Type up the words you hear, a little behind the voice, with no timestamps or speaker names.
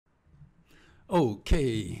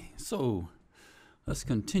Okay, so let's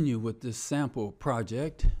continue with this sample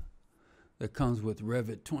project that comes with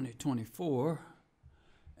Revit 2024,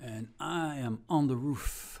 and I am on the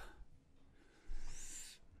roof.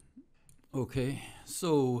 Okay,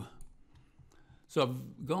 so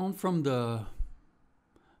I've gone from the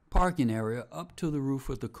parking area up to the roof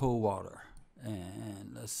with the cold water,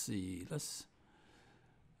 and let's see,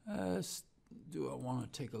 do I want to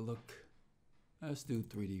take a look? Let's do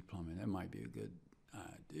 3D plumbing. That might be a good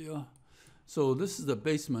idea. So this is the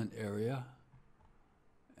basement area,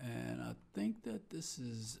 and I think that this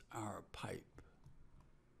is our pipe.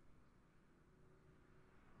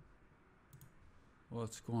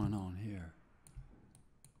 What's going on here?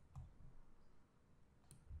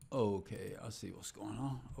 Okay, I see what's going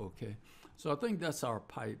on. Okay, so I think that's our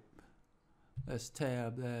pipe. Let's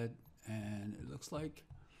tab that, and it looks like,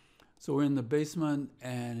 so we're in the basement,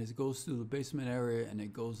 and it goes through the basement area, and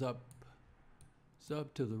it goes up. It's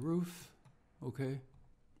up to the roof. Okay.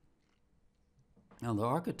 Now the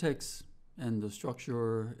architects and the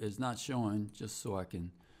structure is not showing, just so I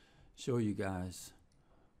can show you guys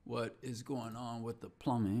what is going on with the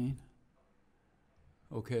plumbing.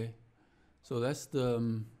 Okay. So that's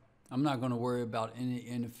the, I'm not going to worry about any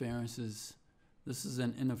interferences. This is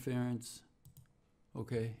an interference.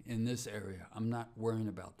 Okay, in this area. I'm not worrying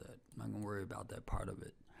about that. I'm not going to worry about that part of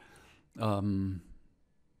it.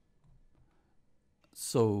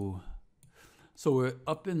 So we're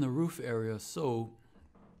up in the roof area. So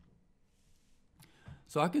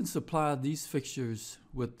I can supply these fixtures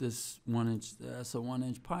with this 1-inch, that's a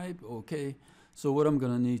 1-inch pipe. Okay, so what I'm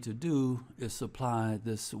going to need to do is supply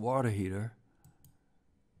this water heater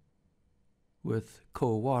with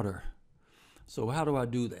cold water. So how do I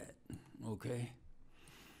do that? Okay.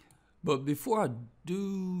 But before I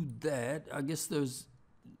do that, I guess there's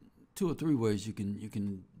 2 or 3 ways you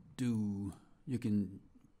can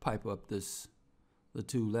pipe up the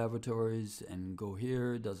 2 lavatories and go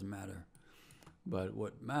here. It doesn't matter. But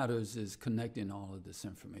what matters is connecting all of this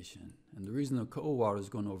information. And the reason the cold water is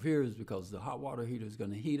going over here is because the hot water heater is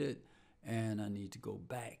going to heat it, and I need to go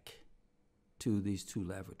back to these 2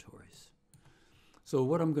 lavatories. So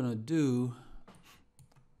what I'm going to do,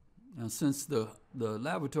 now, since the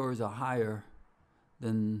lavatories are higher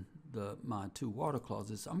than my 2 water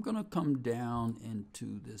closets, I'm going to come down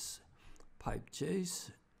into this pipe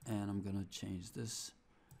chase, and I'm going to change this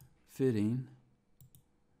fitting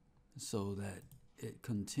so that it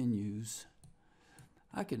continues.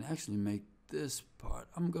 I can actually make this part.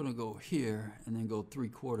 I'm going to go here and then go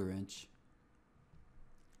 3/4 inch.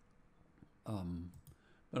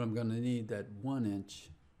 But I'm going to need that 1 inch.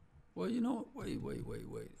 Well, you know, wait.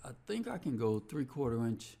 I think I can go 3/4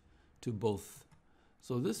 inch to both.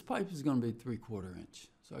 So this pipe is going to be 3/4 inch.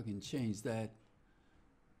 So I can change that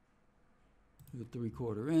to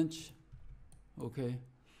 3/4 inch. Okay.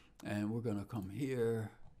 And we're going to come here,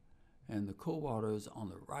 and the cold water is on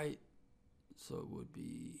the right. So it would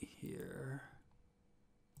be here.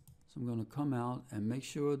 So I'm going to come out and make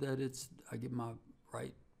sure that I get my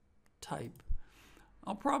right type.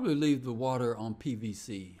 I'll probably leave the water on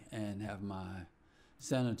PVC and have my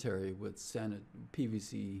sanitary with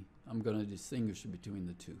PVC. I'm going to distinguish between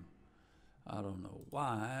the 2. I don't know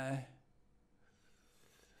why.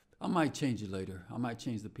 I might change it later. I might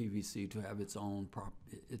change the PVC to have its own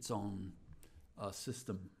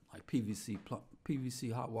system, like PVC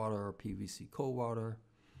hot water or PVC cold water.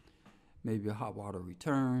 Maybe a hot water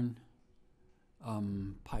return.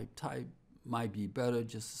 Pipe type might be better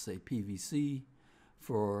just to say PVC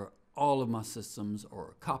for all of my systems,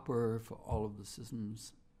 or copper for all of the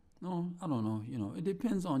systems. No, I don't know. You know, it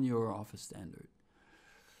depends on your office standard.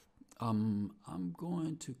 I'm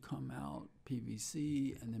going to come out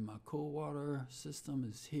PVC, and then my cold water system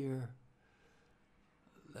is here.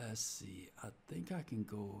 Let's see. I think I can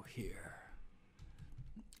go here.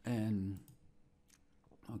 And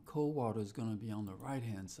my cold water is going to be on the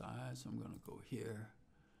right-hand side, so I'm going to go here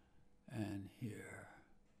and here.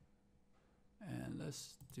 And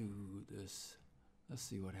let's do this. Let's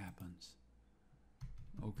see what happens.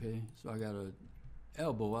 Okay, so I got an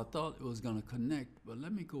elbow. I thought it was going to connect, but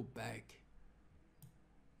let me go back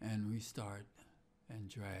and restart and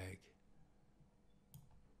drag.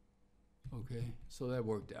 Okay, so that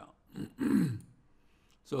worked out.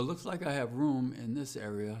 So it looks like I have room in this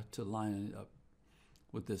area to line it up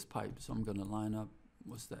with this pipe. So I'm going to line up,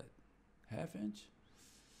 what's that, 1/2 inch?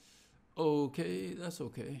 Okay, that's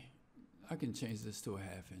okay. I can change this to a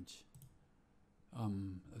 1/2 inch.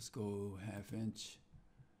 Let's go 1/2 inch,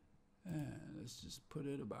 and let's just put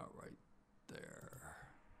it about right there.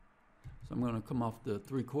 So I'm going to come off the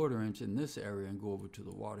 3/4 inch in this area and go over to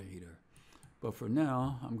the water heater. But for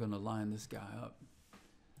now, I'm going to line this guy up.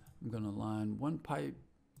 I'm going to line one pipe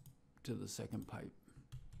to the second pipe.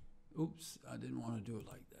 Oops, I didn't want to do it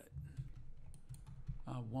like that.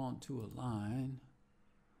 I want to align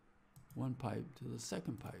one pipe to the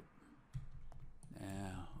second pipe.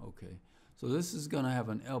 Yeah, okay. So this is going to have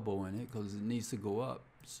an elbow in it because it needs to go up.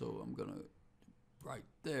 So I'm going to right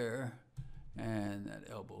there, and that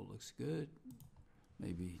elbow looks good.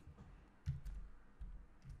 Maybe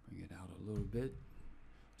bring it out a little bit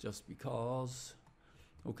just because.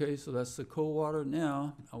 Okay, so that's the cold water.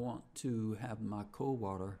 Now I want to have my cold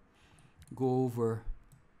water go over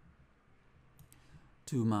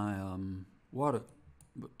to my water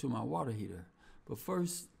heater. But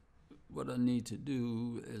first, what I need to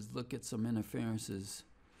do is look at some interferences.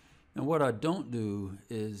 And what I don't do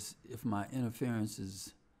is, if my interference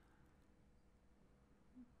is,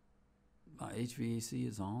 my HVAC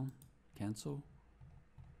is on, cancel.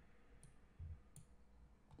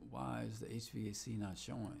 Why is the HVAC not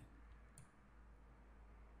showing?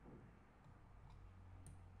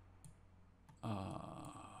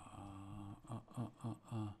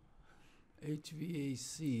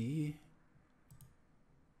 HVAC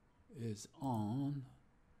is on.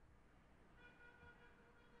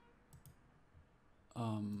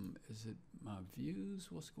 Is it my views?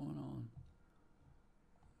 What's going on?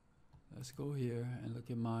 Let's go here and look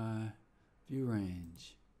at my view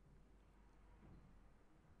range.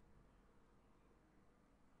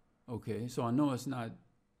 Okay, so I know it's not,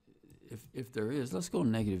 if there is, let's go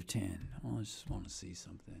 -10. I just want to see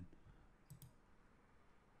something.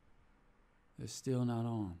 It's still not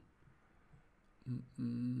on.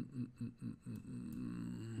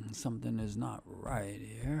 Something is not right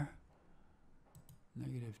here.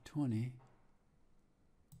 -20.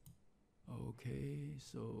 Okay,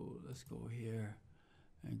 so let's go here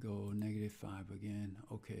and go -5 again.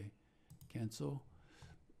 Okay, cancel.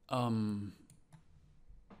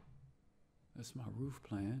 That's my roof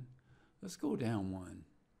plan. Let's go down one.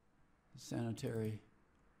 Sanitary.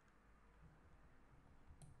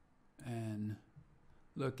 And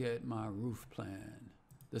look at my roof plan.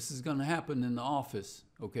 This is going to happen in the office,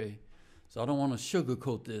 okay? So I don't want to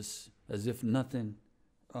sugarcoat this as if nothing,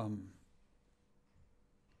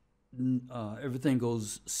 everything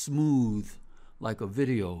goes smooth like a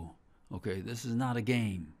video, okay? This is not a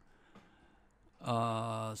game.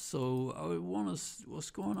 So I would want to,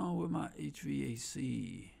 what's going on with my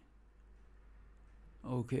HVAC?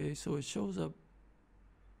 Okay, so it shows up.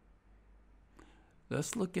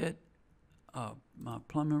 Let's look at my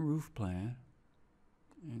plumbing roof plan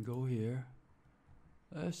and go here.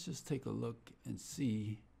 Let's just take a look and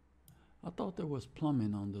see. I thought there was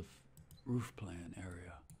plumbing on the roof plan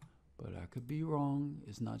area, but I could be wrong.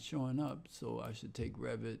 It's not showing up, so I should take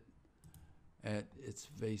Revit at its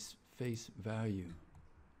face value.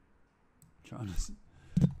 Trying to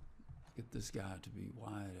get this guy to be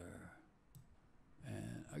wider.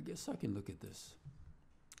 And I guess I can look at this.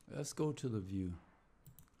 Let's go to the view.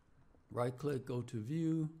 Right click, go to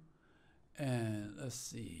view, and let's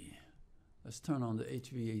see. Let's turn on the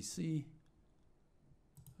HVAC.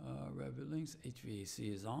 Revit links,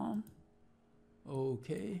 HVAC is on.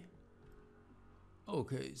 Okay.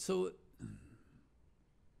 Okay, so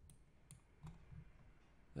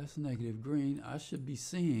that's -green. I should be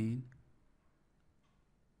seeing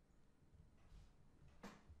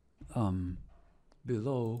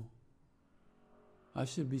below. I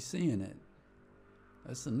should be seeing it.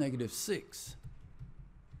 That's a -6.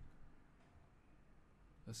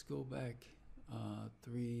 Let's go back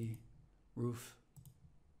 3 roof.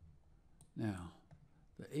 Now,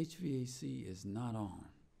 the HVAC is not on.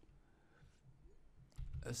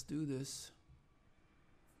 Let's do this.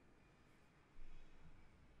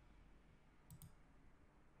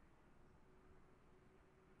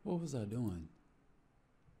 What was I doing?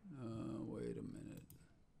 Wait a minute.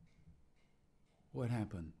 What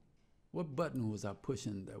happened? What button was I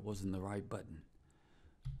pushing that wasn't the right button?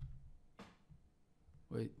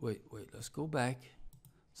 Wait. Let's go back.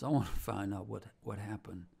 So I want to find out what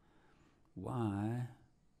happened. Why?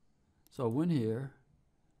 So I went here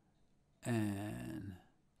and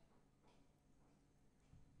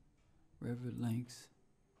Revit links.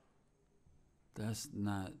 That's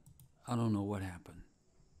not, I don't know what happened.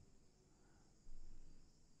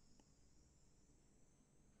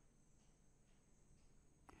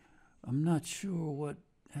 I'm not sure what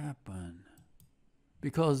happened,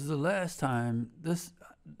 because the last time this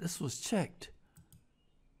was checked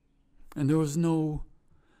and there was no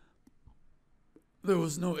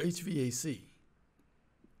HVAC.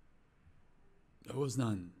 There was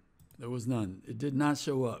none. It did not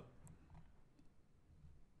show up.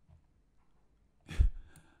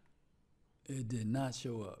 It did not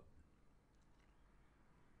show up.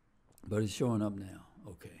 But it's showing up now.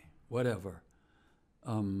 Okay, whatever.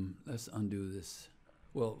 Let's undo this.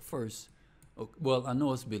 Well, first, okay, well, I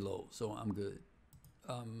know it's below, so I'm good.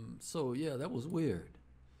 So yeah, that was weird.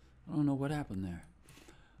 I don't know what happened there.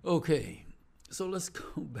 Okay, so let's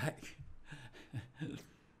go back.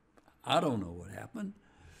 I don't know what happened.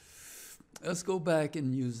 Let's go back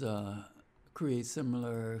and use create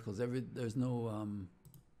similar, because there's no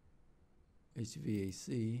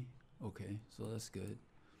HVAC. Okay, so that's good.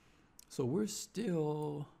 So we're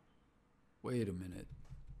still, wait a minute.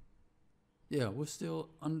 Yeah, we're still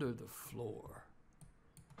under the floor.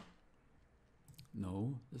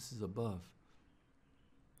 No, this is above.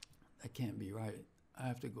 That can't be right. I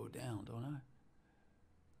have to go down, don't I?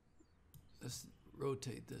 Let's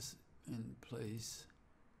rotate this in place.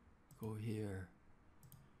 Go here.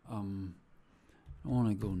 I want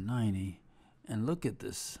to go 90. And look at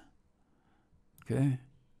this. Okay,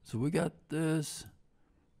 so we got this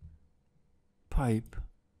pipe.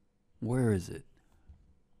 Where is it?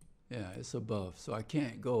 Yeah, it's above. So I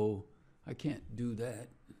can't do that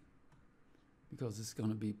because it's going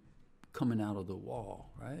to be coming out of the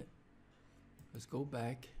wall, right? Let's go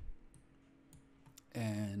back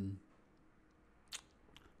and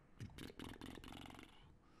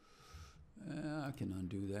I can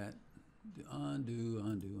undo that. Undo.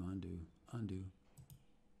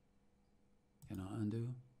 Can I undo?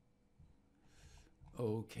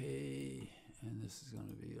 Okay, and this is going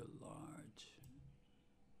to be a large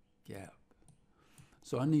gap.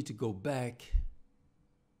 So I need to go back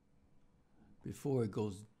before it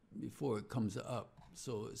comes up.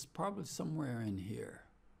 So it's probably somewhere in here.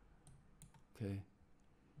 Okay.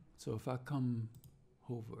 So if I come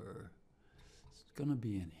over, it's gonna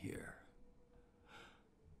be in here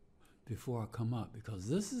before I come up, because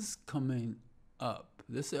this is coming up.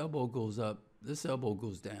 This elbow goes up, this elbow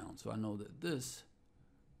goes down. So I know that this,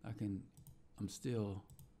 I'm still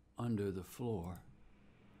under the floor.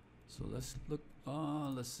 So let's look,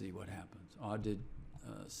 let's see what happens. I did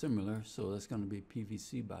similar, so that's gonna be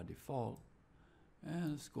PVC by default.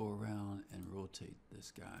 And let's go around and rotate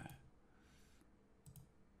this guy.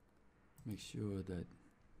 Make sure that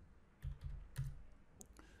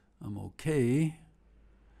I'm okay.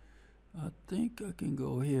 I think I can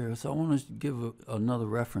go here. So I want to give another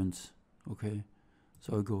reference. Okay.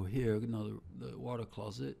 So I go here, the water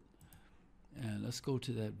closet. And let's go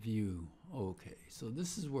to that view. Okay. So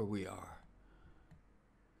this is where we are.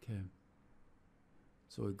 Okay.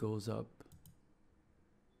 So it goes up.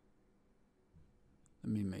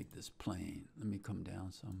 Let me make this plain. Let me come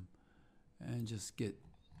down some and just get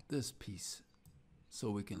this piece so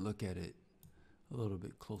we can look at it a little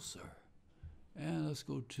bit closer. And let's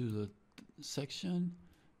go to the section.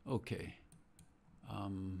 Okay.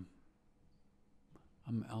 I'm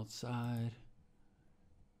outside,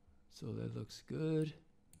 so that looks good.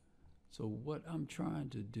 So what I'm trying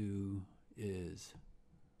to do is,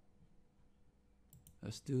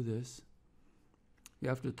 let's do this. You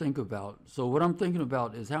have to think about, so what I'm thinking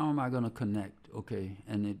about is how am I going to connect, okay?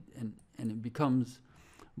 And it becomes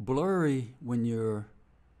blurry when you're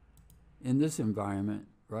in this environment,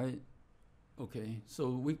 right? Okay, so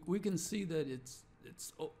we can see that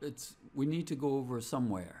we need to go over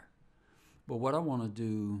somewhere. But what I want to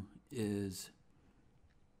do is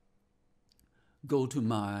go to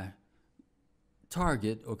my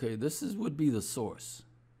target. Okay, would be the source,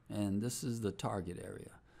 and this is the target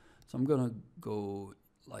area. So I'm gonna go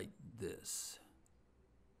like this.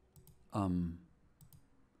 I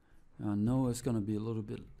know it's gonna be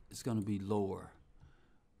it's gonna be lower,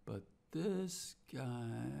 but this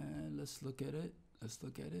guy, let's look at it.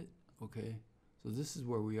 Okay, so this is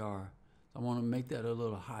where we are. I want to make that a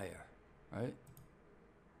little higher, right?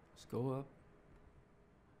 Let's go up,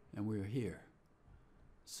 and we're here.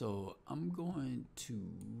 So I'm going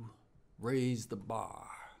to raise the bar.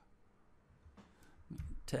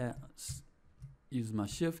 Use my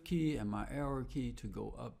shift key and my arrow key to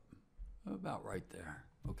go up about right there,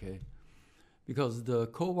 okay? Because the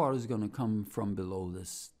cold water is going to come from below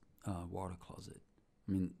this water closet.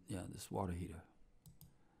 This water heater.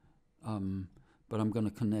 But I'm going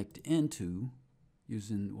to connect into,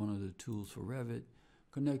 using one of the tools for Revit,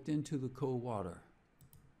 connect into the cold water.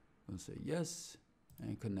 I'm going to say yes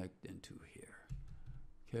and connect into here,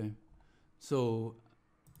 okay? So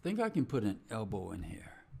I think I can put an elbow in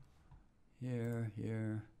here.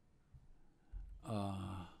 Here.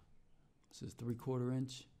 This is 3/4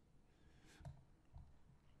 inch.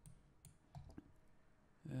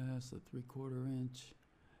 Yeah, it's a 3/4 inch.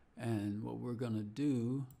 And what we're gonna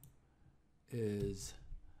do is,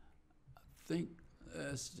 I think,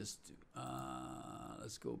 let's just do,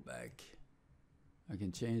 let's go back. I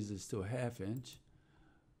can change this to a 1/2 inch.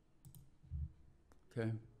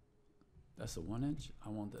 Okay, that's a 1 inch. I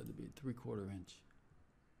want that to be a 3/4 inch.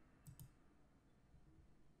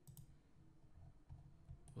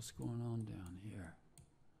 What's going on down here?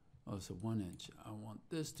 Oh, it's a 1 inch. I want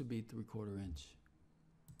this to be 3/4 inch.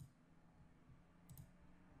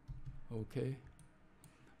 Okay.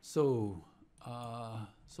 So,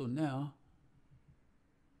 so now,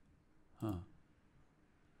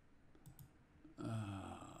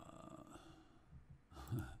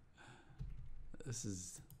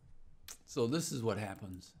 this is what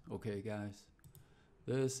happens. Okay, guys.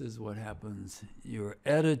 This is what happens. You're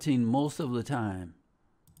editing most of the time,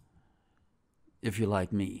 if you're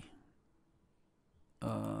like me.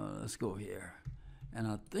 Let's go here. And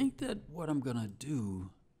I think that what I'm gonna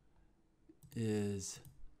do is,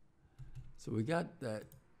 so we got that.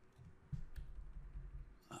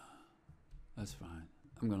 That's fine.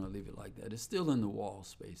 I'm gonna leave it like that. It's still in the wall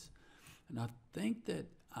space. And I think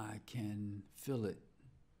that I can fill it.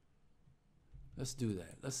 Let's do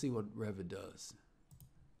that. Let's see what Revit does.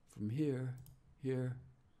 From here, here,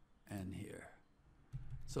 and here.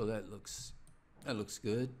 So that looks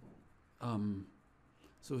good.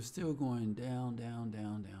 So it's still going down, down,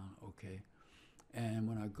 down, down. Okay. And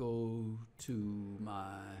when I go to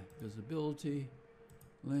my visibility,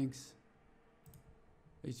 links,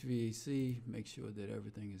 HVAC, make sure that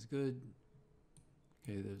everything is good.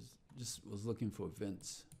 Okay, just was looking for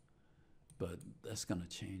vents, but that's gonna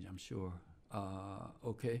change, I'm sure.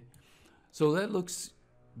 Okay, so that looks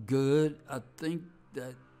good. I think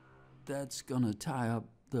that that's gonna tie up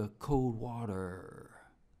the cold water.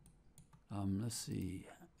 Let's see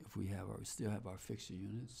if we still have our fixture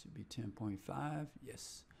units. Should be 10.5.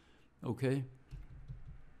 Yes. Okay.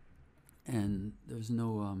 And there's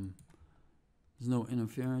no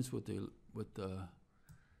interference with the.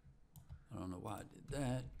 I don't know why I did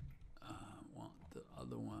that. I want the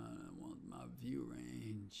other one. I want my view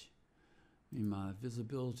range. I mean my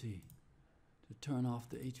visibility to turn off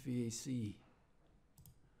the HVAC.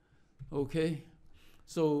 Okay.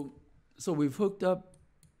 So we've hooked up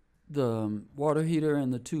the water heater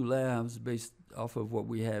and the 2 labs based off of what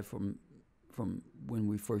we had from when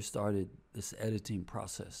we first started this editing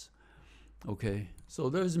process. Okay, so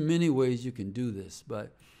there's many ways you can do this,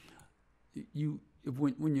 but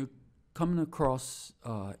when you're coming across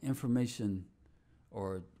information,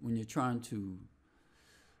 or when you're trying to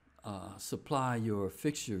supply your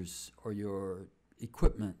fixtures or your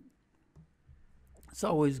equipment, it's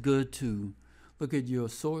always good to look at your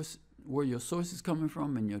source, where your source is coming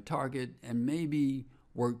from, and your target, and maybe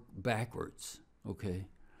work backwards. Okay,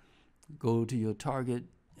 go to your target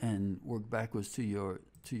and work backwards to your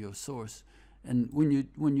source. And when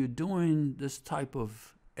you're doing this type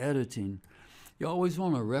of editing, you always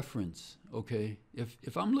want a reference. Okay,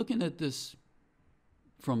 if I'm looking at this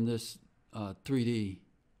from this 3D,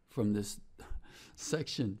 from this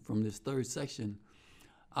section, from this third section,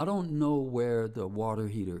 I don't know where the water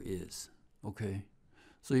heater is. Okay.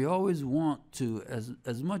 So you always want to,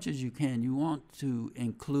 as much as you can, you want to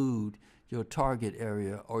include your target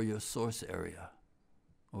area or your source area.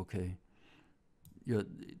 Okay.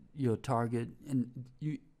 Your target, and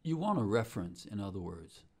you want a reference, in other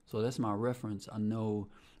words. So that's my reference. I know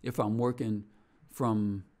if I'm working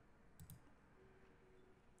from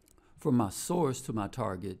my source to my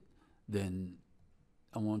target, then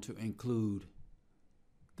I want to include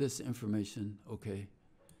this information. Okay.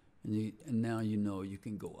 And now you know you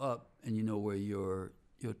can go up, and you know where your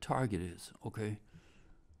target is. Okay.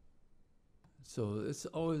 So it's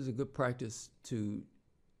always a good practice to,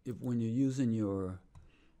 when you're using your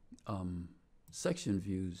section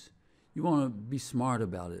views, you want to be smart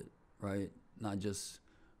about it, right? Not just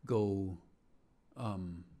go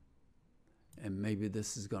and maybe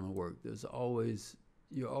this is gonna work.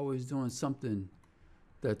 You're always doing something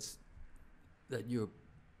that you're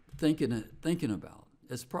thinking about.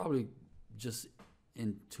 It's probably just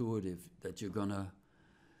intuitive that you're gonna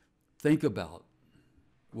think about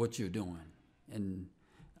what you're doing, and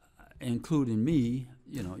including me.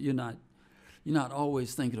 You know, you're not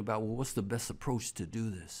always thinking about, well, what's the best approach to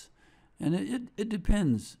do this, and it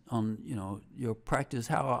depends on your practice,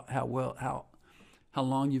 how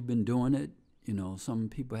long you've been doing it. You know, some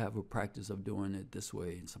people have a practice of doing it this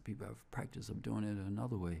way, and some people have a practice of doing it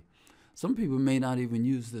another way. Some people may not even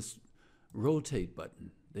use this rotate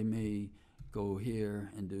button. They may go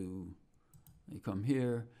here and they come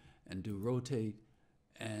here and do rotate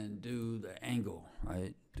and do the angle,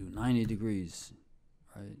 right? Do 90 degrees,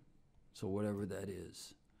 right? So whatever that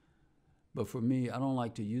is. But for me, I don't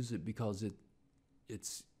like to use it because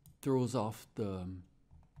it throws off the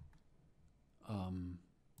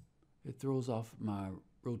it throws off my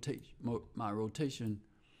rotation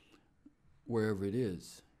wherever it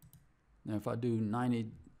is. Now if I do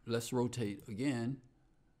 90, let's rotate again,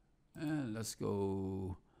 and let's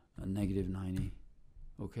go a -90.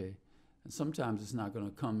 Okay, and sometimes it's not going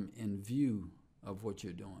to come in view of what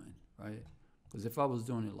you're doing, right? Because if I was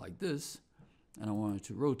doing it like this and I wanted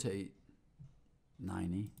to rotate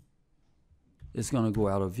 90, it's going to go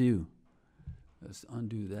out of view. Let's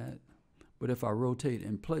undo that. But if I rotate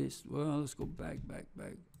in place, well, let's go back.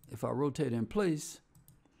 If I rotate in place,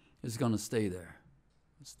 it's going to stay there.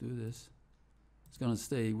 Let's do this. It's going to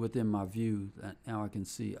stay within my view. That now I can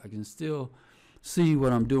see. I can still see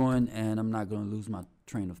what I'm doing, and I'm not going to lose my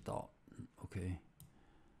train of thought. Okay.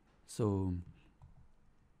 So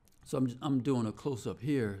I'm doing a close-up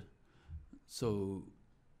here, so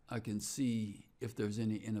I can see if there's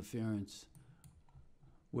any interference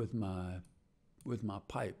with my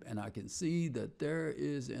pipe, and I can see that there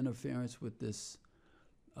is interference with this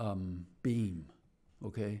beam.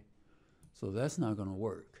 Okay, so that's not going to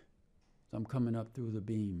work. So I'm coming up through the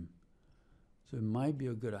beam. So it might be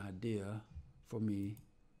a good idea for me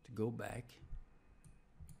to go back.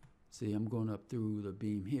 See, I'm going up through the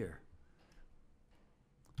beam here.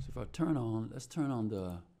 So if I turn on, let's turn on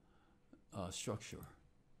the structure.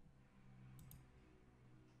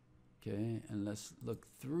 Okay, and let's look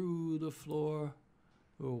through the floor,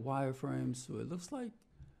 through wireframes. So it looks like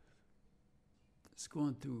it's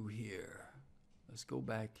going through here. Let's go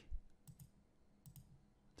back,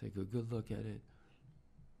 take a good look at it.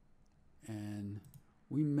 And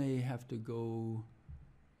we may have to go,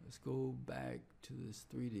 let's go back to this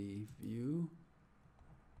 3D view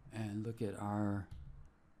and look at our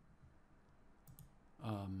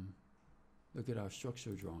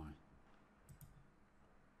structure drawing.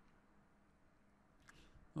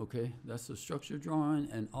 Okay, that's the structure drawing,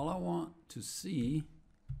 and all I want to see,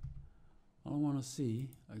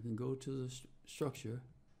 I can go to the structure,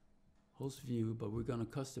 host view, but we're going to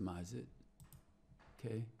customize it.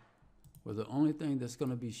 Okay, well, the only thing that's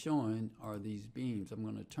going to be showing are these beams. I'm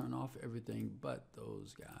going to turn off everything but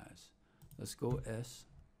those guys. Let's go S.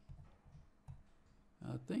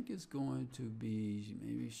 I think it's going to be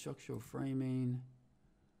maybe structural framing.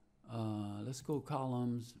 Let's go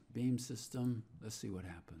columns, beam system. Let's see what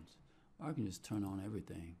happens. I can just turn on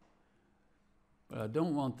everything. But I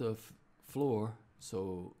don't want the floor,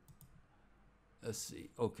 so let's see.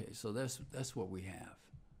 Okay, so that's what we have.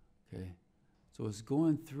 Okay, so it's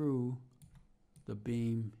going through the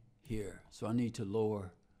beam here. So I need to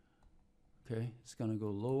lower. Okay, it's going to go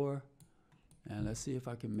lower. And let's see if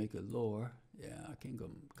I can make it lower. Yeah, I can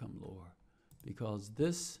come lower. Because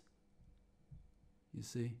this, you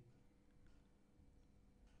see,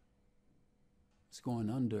 it's going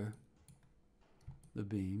under the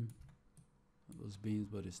beam, those beams,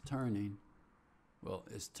 but it's turning. Well,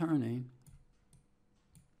 it's turning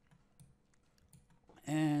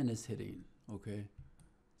and it's hitting, okay?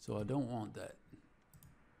 So I don't want that,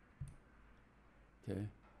 okay?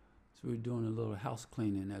 So we're doing a little house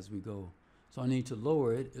cleaning as we go. So I need to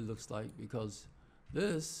lower it, it looks like, because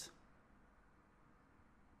this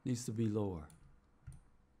needs to be lower.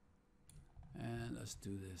 And let's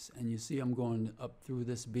do this. And you see I'm going up through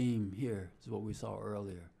this beam here. This is what we saw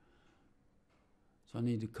earlier. So I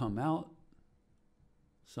need to come out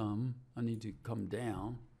some. I need to come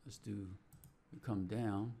down. Let's do come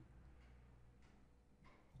down.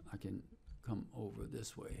 I can come over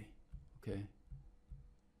this way, okay?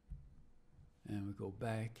 And we go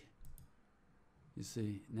back. You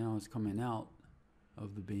see, now it's coming out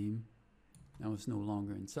of the beam. Now it's no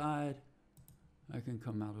longer inside. I can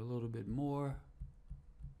come out a little bit more.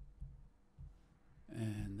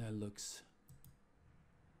 And that looks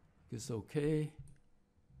okay.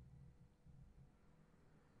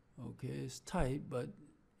 Okay, it's tight, but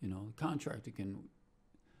you know, the contractor can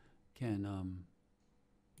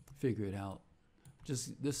figure it out.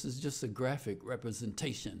 This is just a graphic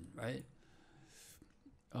representation, right?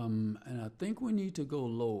 And I think we need to go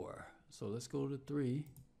lower. So let's go to 3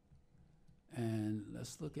 and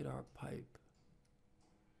let's look at our pipe.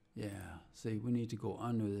 Yeah, see, we need to go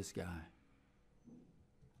under this guy.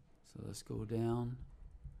 So let's go down.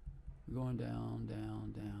 We're going down,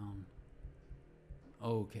 down, down.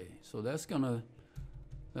 Okay, so that's gonna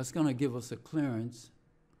give us a clearance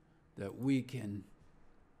that we can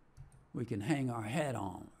hang our hat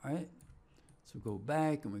on, right? So we go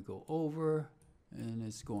back and we go over, and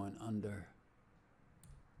it's going under.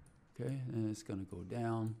 Okay, and it's gonna go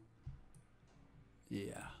down.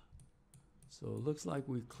 Yeah. So it looks like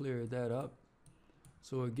we cleared that up.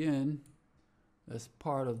 So again, That's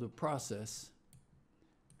part of the process,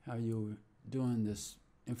 how you're doing this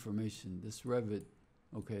information, this Revit,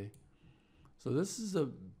 okay? So this is a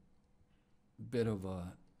bit of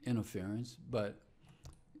a interference, but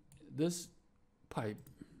this pipe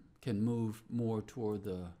can move more toward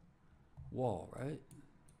the wall, right?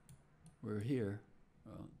 We're here.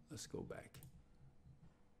 Well, let's go back.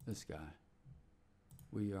 This guy.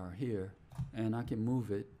 We are here, and I can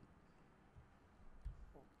move it.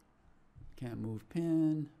 Can't move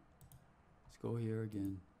pin. Let's go here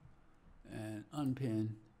again, and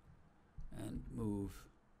unpin, and move.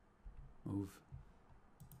 Move.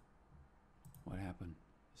 What happened?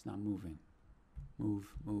 It's not moving. Move,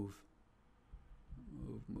 move.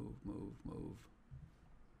 Move, move, move, move.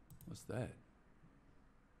 What's that?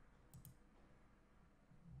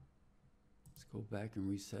 Let's go back and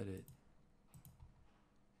reset it.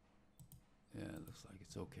 Yeah, it looks like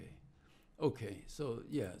it's okay. Okay, so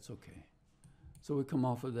yeah, it's okay. So we come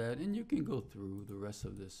off of that, and you can go through the rest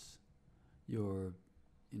of this, your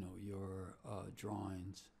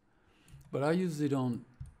drawings. But I usually don't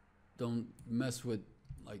mess with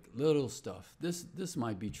like little stuff. This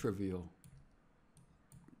might be trivial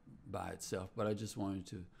by itself, but I just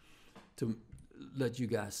wanted to let you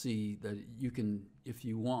guys see that you can, if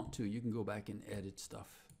you want to, you can go back and edit stuff,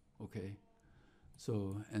 okay?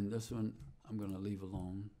 So, and this one I'm gonna leave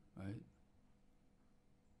alone, right?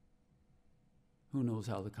 Who knows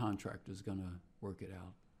how the contractor's gonna work it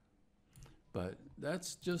out? But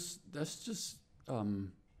that's just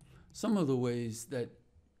some of the ways that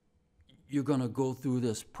you're gonna go through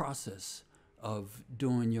this process of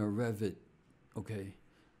doing your Revit, okay?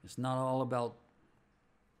 It's not all about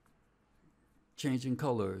changing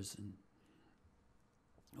colors and,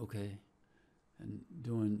 okay, and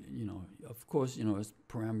doing, of course, it's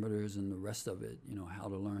parameters and the rest of it, how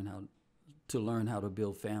to learn how to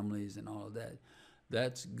build families and all of that.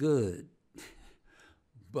 That's good.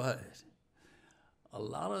 But a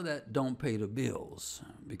lot of that don't pay the bills,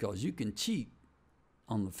 because you can cheat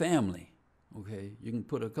on the family, okay? You can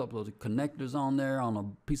put a couple of the connectors on there on a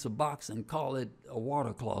piece of box and call it a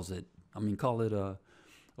water closet. Call it a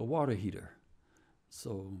water heater.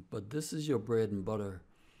 So, but this is your bread and butter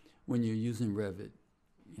when you're using Revit.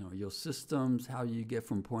 Your systems, how you get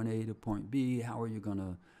from point A to point B, how are you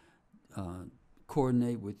gonna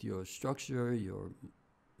coordinate with your structure, your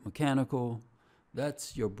mechanical.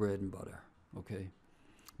 That's your bread and butter, okay?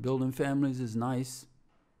 Building families is nice.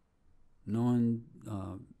 Knowing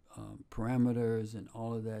parameters and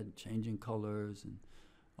all of that, changing colors and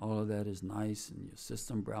all of that is nice, and your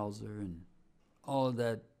system browser and all of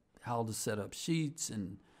that, how to set up sheets,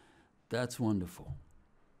 and that's wonderful.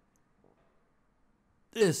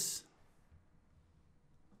 This,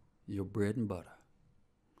 your bread and butter.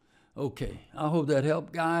 Okay, I hope that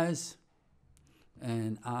helped, guys,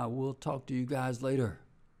 and I will talk to you guys later.